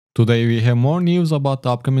Today we have more news about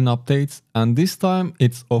the upcoming updates, and this time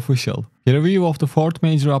it's official. A review of the fourth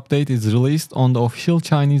major update is released on the official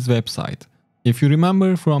Chinese website. If you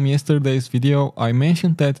remember from yesterday's video, I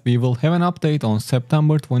mentioned that we will have an update on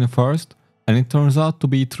September 21st, and it turns out to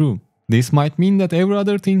be true. This might mean that every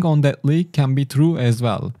other thing on that leak can be true as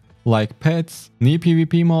well, like pets, new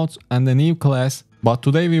PvP mods and a new class, but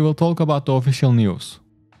today we will talk about the official news.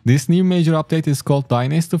 This new major update is called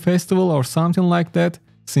Dynasty Festival or something like that.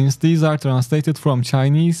 Since these are translated from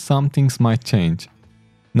Chinese, some things might change.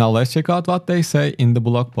 Now let's check out what they say in the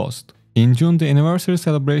blog post. In June, the anniversary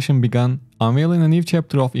celebration began, unveiling a new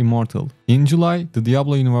chapter of Immortal. In July, the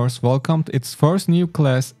Diablo universe welcomed its first new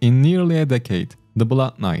class in nearly a decade, the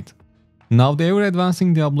Blood Knight. Now the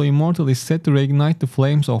ever-advancing Diablo Immortal is set to reignite the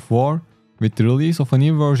flames of war with the release of a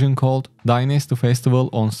new version called Dynasty Festival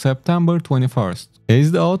on September 21st.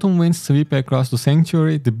 As the autumn winds sweep across the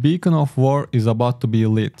sanctuary, the beacon of war is about to be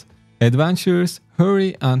lit. Adventurers,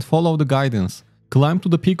 hurry and follow the guidance, climb to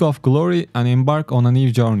the peak of glory and embark on a new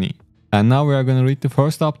journey. And now we are gonna read the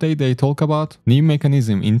first update they talk about. New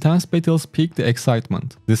mechanism, intense battles pique the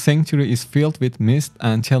excitement. The sanctuary is filled with mist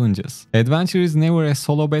and challenges. Adventure is never a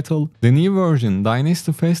solo battle. The new version,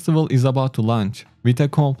 Dynasty Festival, is about to launch, with a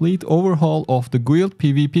complete overhaul of the guild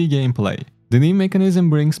PvP gameplay. The new mechanism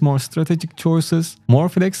brings more strategic choices, more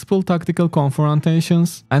flexible tactical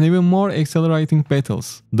confrontations, and even more accelerating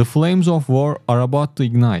battles. The flames of war are about to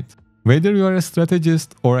ignite. Whether you are a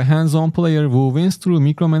strategist or a hands-on player who wins through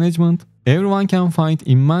micromanagement, everyone can find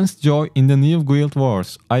immense joy in the new Guild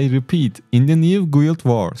Wars. I repeat, in the new Guild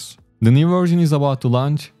Wars. The new version is about to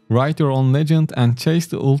launch. Write your own legend and chase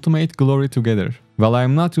the ultimate glory together. Well,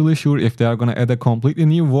 I'm not really sure if they are gonna add a completely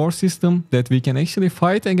new war system that we can actually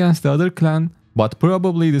fight against the other clan, but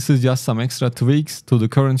probably this is just some extra tweaks to the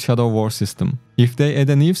current Shadow War system. If they add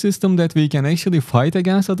a new system that we can actually fight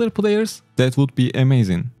against other players, that would be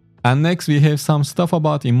amazing. And next we have some stuff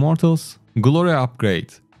about Immortals. Glory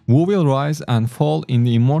upgrade. Who will rise and fall in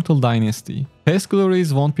the Immortal Dynasty? Past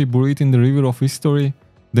glories won't be buried in the river of history.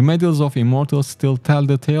 The medals of Immortals still tell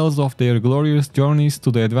the tales of their glorious journeys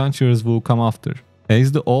to the adventurers who come after.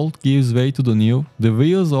 As the old gives way to the new, the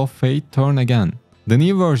wheels of fate turn again. The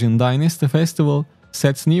new version, Dynasty Festival,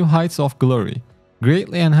 sets new heights of glory,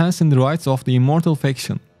 greatly enhancing the rights of the Immortal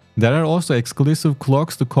faction. There are also exclusive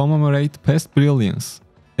cloaks to commemorate past brilliance,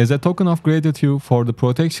 as a token of gratitude for the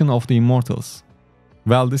protection of the Immortals.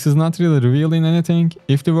 Well, this is not really revealing anything.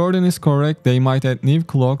 If the wording is correct, they might add new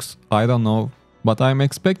cloaks, I don't know. But I'm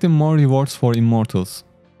expecting more rewards for Immortals.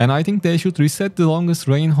 And I think they should reset the longest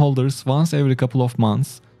reign holders once every couple of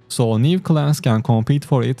months, so new clans can compete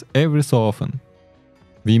for it every so often.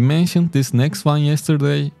 We mentioned this next one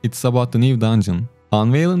yesterday. It's about the new dungeon,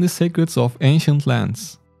 unveiling the secrets of ancient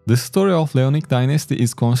lands. The story of Leonic Dynasty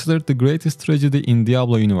is considered the greatest tragedy in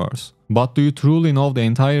Diablo universe. But do you truly know the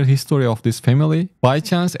entire history of this family? By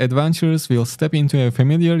chance, adventurers will step into a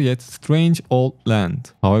familiar yet strange old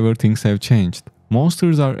land. However, things have changed.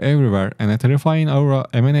 Monsters are everywhere and a terrifying aura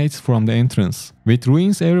emanates from the entrance. With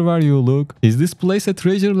ruins everywhere you look, is this place a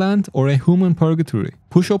treasure land or a human purgatory?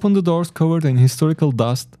 Push open the doors covered in historical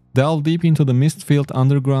dust, delve deep into the mist-filled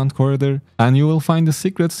underground corridor, and you will find the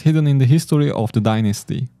secrets hidden in the history of the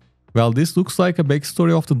dynasty. Well, this looks like a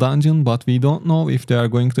backstory of the dungeon, but we don't know if they are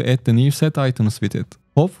going to add the new set items with it.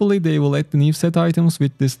 Hopefully they will add the new set items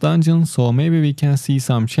with this dungeon, so maybe we can see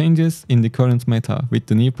some changes in the current meta with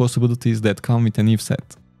the new possibilities that come with a new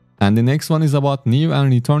set. And the next one is about new and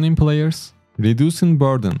returning players. Reducing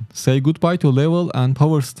burden. Say goodbye to level and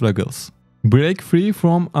power struggles. Break free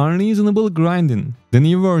from unreasonable grinding. The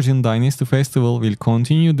new version, Dynasty Festival, will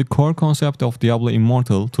continue the core concept of Diablo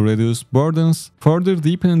Immortal to reduce burdens, further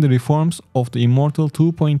deepening the reforms of the Immortal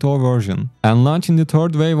 2.0 version, and launching the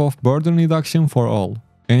third wave of burden reduction for all,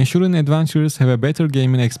 ensuring adventurers have a better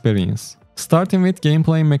gaming experience. Starting with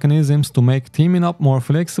gameplay mechanisms to make teaming up more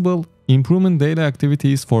flexible, improving daily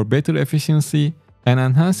activities for better efficiency, and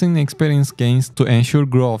enhancing experience gains to ensure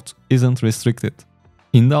growth isn't restricted.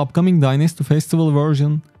 In the upcoming Dynasty Festival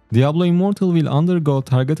version, Diablo Immortal will undergo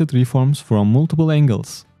targeted reforms from multiple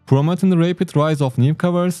angles, promoting the rapid rise of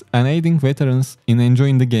newcomers and aiding veterans in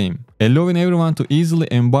enjoying the game, allowing everyone to easily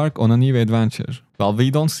embark on a new adventure. Well,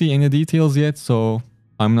 we don't see any details yet, so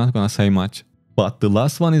I'm not gonna say much. But the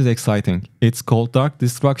last one is exciting. It's called Dark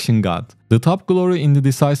Destruction God. The top glory in the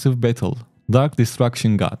decisive battle, Dark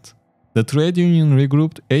Destruction God. The trade union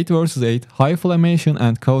regrouped 8 vs 8 high inflammation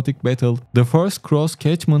and chaotic battle, the first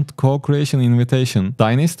cross-catchment co-creation invitation,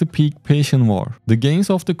 Dynasty Peak Patient War. The gains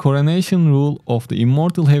of the coronation rule of the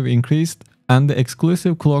Immortal have increased, and the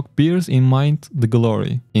exclusive cloak bears in mind the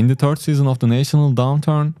glory. In the third season of the National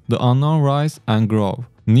Downturn, the Unknown rise and grow.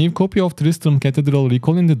 New copy of Tristram Cathedral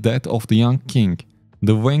recalling the death of the young king,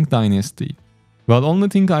 the Wang dynasty. Well, only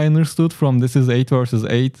thing I understood from this is 8 vs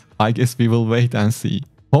 8, I guess we will wait and see.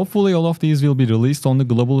 Hopefully all of these will be released on the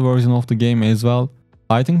global version of the game as well.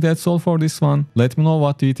 I think that's all for this one. Let me know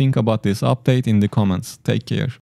what do you think about this update in the comments. Take care.